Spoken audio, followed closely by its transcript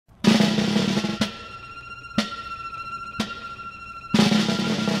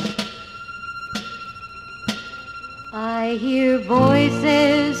I hear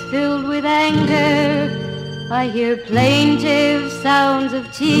voices filled with anger. I hear plaintive sounds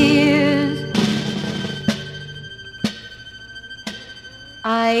of tears.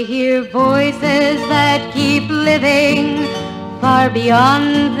 I hear voices that keep living far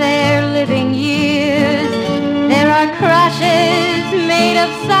beyond their living years. There are crashes made of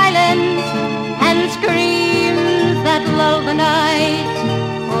silence and screams that lull the night.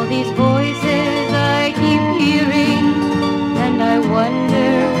 All these voices I keep hearing, and I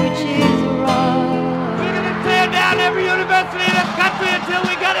wonder which is wrong. We're going to tear down every university in this country until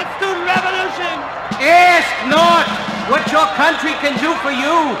we get a student revolution. Ask not what your country can do for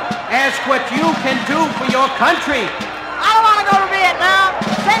you. Ask what you can do for your country. I don't want to go to Vietnam.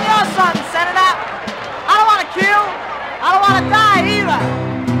 Send your son, Senator. I don't want to kill. I don't want to die either.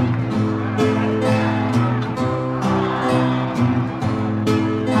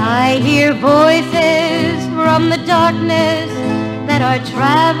 I hear voices from the darkness that are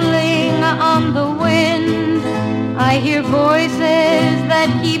traveling on the wind. I hear voices that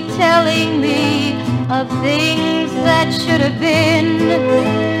keep telling me of things that should have been.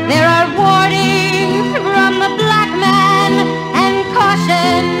 There are warnings from the black man and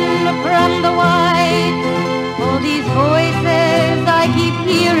caution from the white. All these voices I keep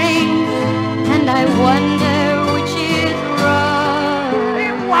hearing, and I wonder which is right.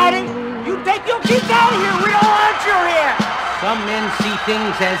 Hey, Whitey, you take your kids out of here. We don't want you here. Some men see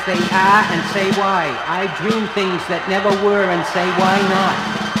things as they are and say why. I dream things that never were and say why not.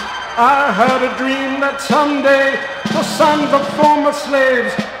 I had a dream that someday the sons of former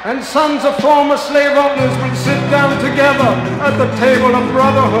slaves and sons of former slave owners would sit down together at the table of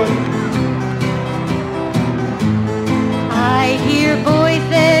brotherhood. I hear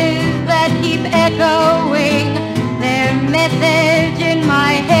voices that keep echoing their message in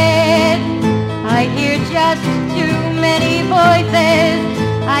my head. I hear just too many voices.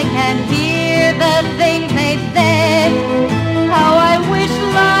 I can hear the things they said. How I wish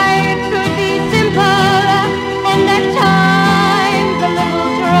life could be simple and at times a little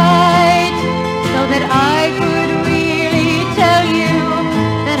trite, so that I could really tell you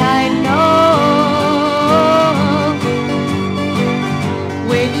that I know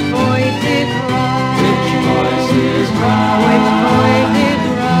which voice